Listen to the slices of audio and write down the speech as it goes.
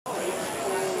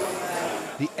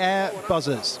The air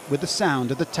buzzes with the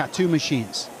sound of the tattoo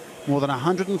machines. More than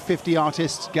 150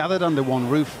 artists gathered under one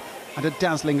roof and a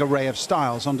dazzling array of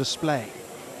styles on display.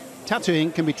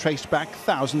 Tattooing can be traced back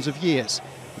thousands of years.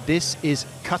 This is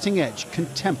cutting-edge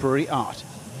contemporary art.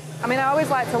 I mean, I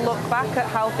always like to look back at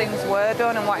how things were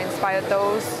done and what inspired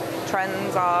those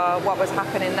trends or what was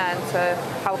happening then to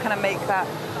how can I make that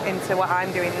into what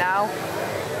I'm doing now.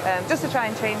 Just to try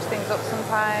and change things up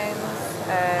sometimes.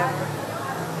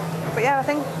 But yeah,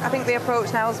 I think the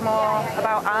approach now is more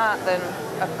about art than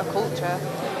a culture.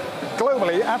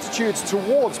 Globally, attitudes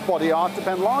towards body art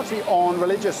depend largely on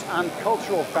religious and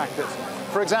cultural factors.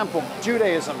 For example,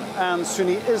 Judaism and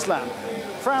Sunni Islam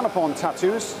frown upon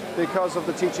tattoos because of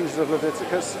the teachings of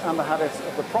Leviticus and the hadith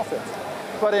of the Prophet.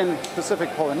 But in Pacific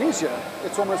Polynesia,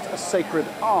 it's almost a sacred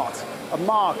art, a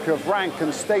mark of rank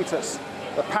and status,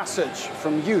 the passage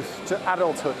from youth to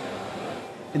adulthood.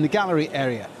 In the gallery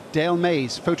area, Dale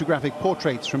May's photographic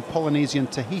portraits from Polynesian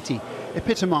Tahiti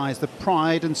epitomise the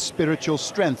pride and spiritual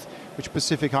strength which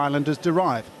Pacific Islanders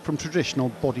derive from traditional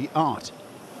body art.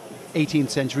 18th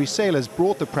century sailors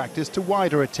brought the practice to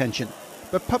wider attention,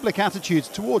 but public attitudes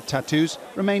toward tattoos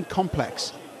remain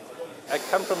complex. I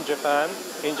come from Japan.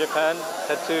 In Japan,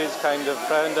 tattoo is kind of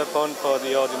frowned upon for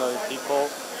the ordinary people.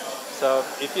 So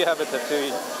if you have a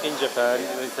tattoo in Japan,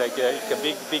 it's like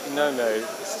a big no-no. It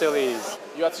still is.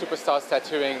 You had superstars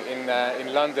tattooing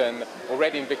in London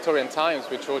already in Victorian times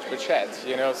with George Burchett,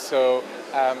 you know, so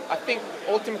I think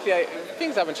ultimately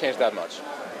things haven't changed that much.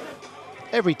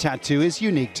 Every tattoo is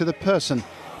unique to the person,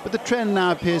 but the trend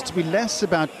now appears to be less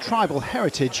about tribal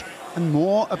heritage and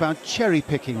more about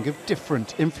cherry-picking of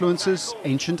different influences,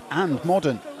 ancient and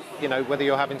modern. You know, whether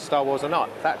you're having Star Wars or not,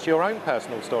 that's your own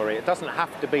personal story. It doesn't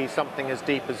have to be something as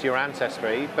deep as your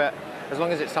ancestry, but as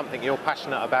long as it's something you're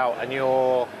passionate about and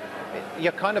you're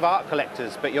kind of art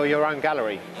collectors, but you're your own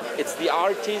gallery. It's the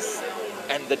artist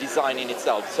and the design in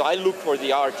itself. So I look for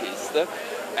the artist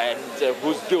and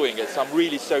who's doing it. So I'm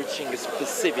really searching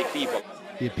specific people.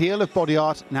 The appeal of body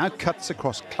art now cuts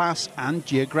across class and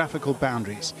geographical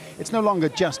boundaries. It's no longer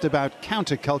just about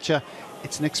counterculture,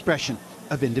 it's an expression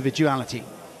of individuality.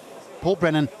 Paul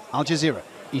Brennan, Al Jazeera,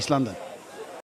 East London.